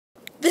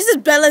This is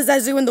Bella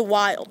Zazu in the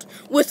wild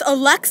with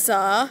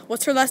Alexa.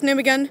 What's her last name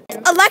again?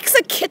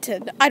 Alexa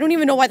Kitten. I don't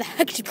even know why the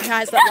heck she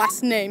has that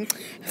last name.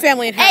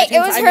 Family inheritance. Hey, it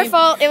was her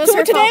fault. It was her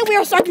fault. So today we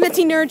are starting the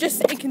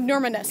teenagerous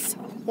ignoramus.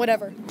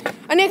 Whatever.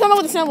 I need to come up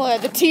with a sample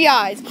of the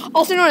TIs,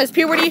 also known as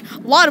puberty, a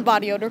lot of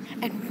body odor,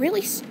 and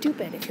really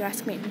stupid, if you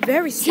ask me.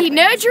 Very stupid.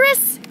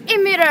 Teenagerous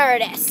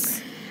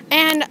immaturus.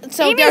 And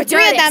so there are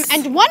three of them,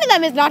 and one of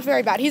them is not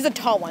very bad. He's a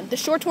tall one. The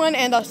short one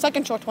and the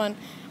second short one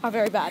are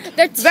very bad.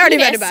 They're very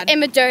bad.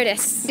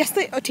 Immaturus. Yes,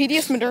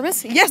 tedious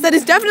Madermis? Yes, that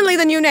is definitely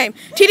the new name.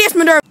 Tedious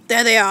Madermis.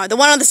 There they are. The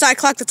one on the side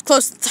clock that's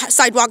close,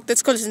 sidewalk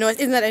that's closest to us,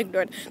 isn't that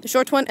ignorant? The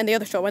short one and the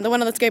other short one. The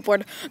one on the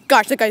skateboard.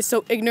 Gosh, that guy's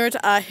so ignorant.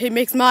 He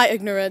makes my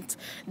ignorance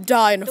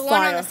die in a fire. The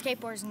one on the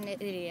skateboard's an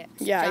idiot.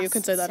 Yeah, you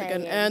can say that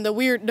again. And the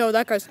weird, no,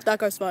 that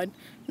guy's fine.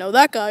 No,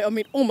 that guy, I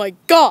mean, oh my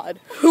God.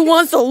 Who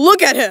wants to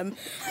look at him?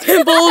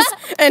 Pimples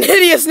and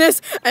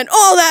hideousness and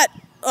all that,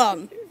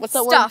 what's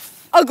that stuff.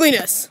 word?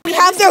 Ugliness. We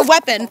have their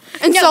weapon,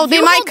 and so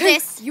they might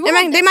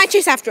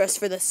chase after us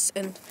for this,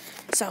 and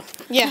so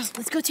yeah.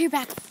 Let's go to your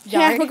backyard.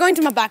 Yeah, we're going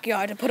to my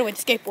backyard to put away the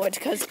skateboard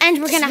because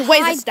we're gonna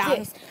hide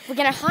this. We're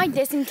gonna hide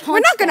this and we're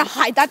not gonna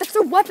hide that. That's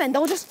their weapon.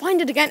 They'll just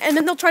find it again, and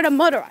then they'll try to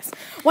murder us.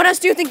 What else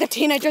do you think the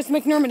teenagers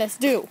McNerminus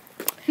do?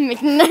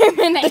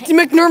 McNerminus. The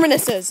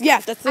McNerminuses. Yeah,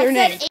 that's their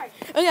name.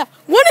 Oh yeah,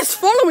 one is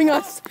following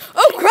us.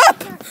 Oh crap!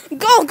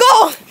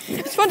 Go!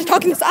 It's fun to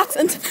talk in this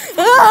accent.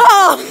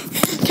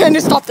 Can you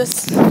stop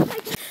this?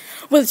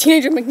 Well, the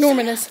teenager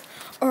McNorminus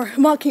are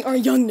mocking our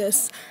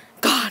youngness.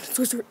 God,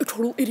 those are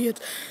total idiots.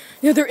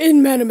 Yeah, they're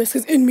in-manimus,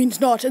 because in means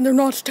not, and they're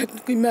not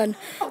technically men.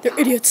 They're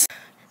idiots.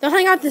 They'll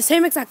hang out in the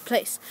same exact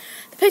place.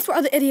 The place where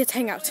other idiots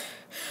hang out.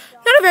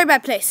 Not a very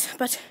bad place,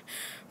 but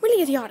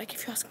really idiotic,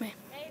 if you ask me.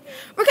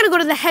 We're gonna go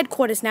to the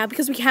headquarters now,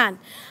 because we can.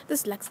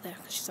 There's Lex there,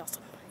 because she's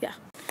awesome. Yeah.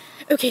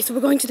 Okay, so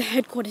we're going to the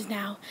headquarters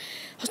now,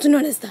 also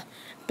known as the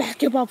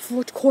Basketball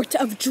Court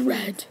of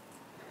Dread.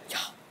 Yeah.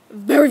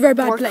 Very, very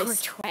bad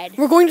place.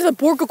 We're going to the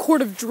Borga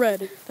Court of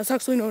Dread. That's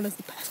actually known as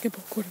the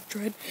Basketball Court of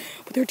Dread.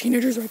 But there are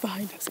teenagers right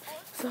behind us.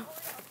 So,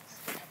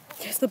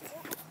 yes, the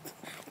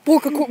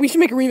Borga Court. We should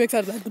make a remix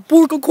out of that. The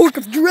Borga Court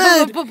of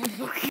Dread.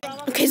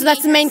 Okay, so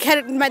that's the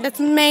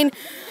main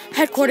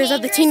headquarters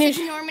of the teenage.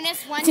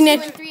 1, 2,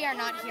 and 3 are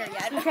not here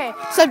yet. Okay,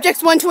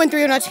 subjects 1, 2, and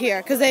 3 are not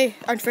here because they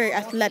aren't very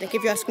athletic,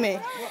 if you ask me.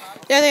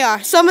 There they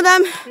are. Some of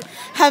them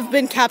have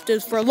been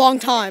captives for a long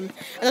time,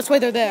 and that's why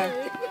they're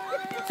there.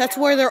 That's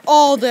where they're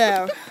all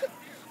there.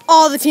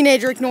 All the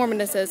teenager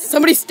ignoramuses.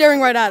 Somebody's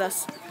staring right at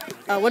us.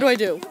 What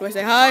do? Do I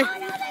say hi?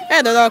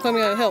 Yeah, they're all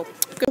climbing on a hill.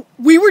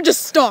 We were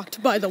just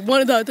stalked by the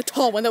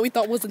tall one that we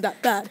thought wasn't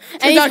that bad.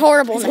 And he's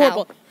horrible now.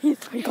 Horrible.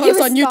 He caught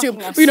us on YouTube.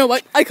 But you know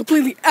what? I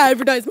completely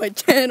advertised my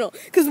channel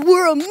because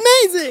we're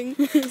amazing.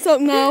 So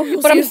now,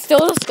 but I'm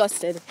still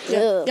disgusted.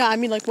 Yeah, I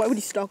mean, like, why would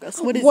he stalk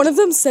us? What is One of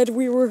them said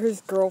we were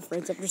his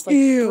girlfriends. I'm just like,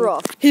 ew.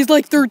 He's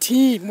like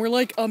 13. We're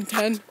like,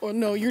 10. Or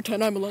no, you're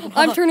 10. I'm 11.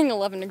 I'm turning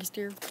 11 next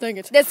year. Dang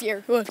it. This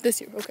year. Well, this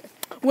year. Okay.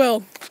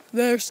 Well,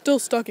 they're still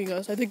stalking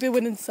us. I think they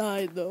went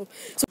inside though.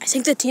 So I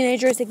think the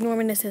teenagers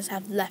ignoramuses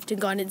have left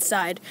and gone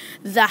inside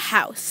the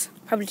house.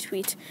 Probably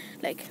tweet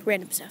like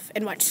random stuff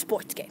and watch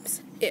sports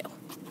games. Ew.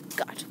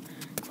 God.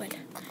 Wait.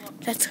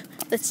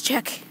 Let's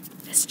check.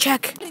 Let's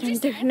check.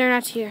 They're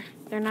not here.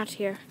 They're not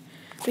here.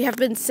 We have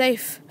been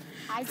safe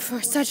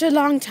for such a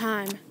long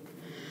time.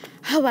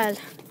 Oh well.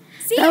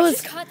 See, that I was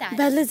just caught that.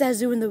 Bella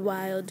Zazu in the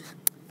wild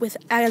with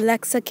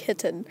Alexa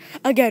Kitten.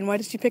 Again, why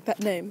did she pick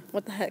that name?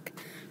 What the heck?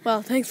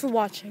 Well, thanks for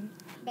watching.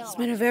 It's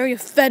been a very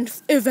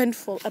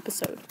eventful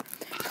episode.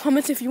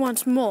 Comment if you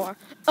want more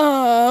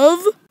of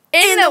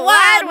In the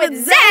Wild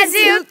with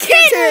Zazu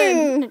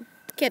Kitten!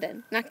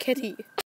 Kitten, not kitty.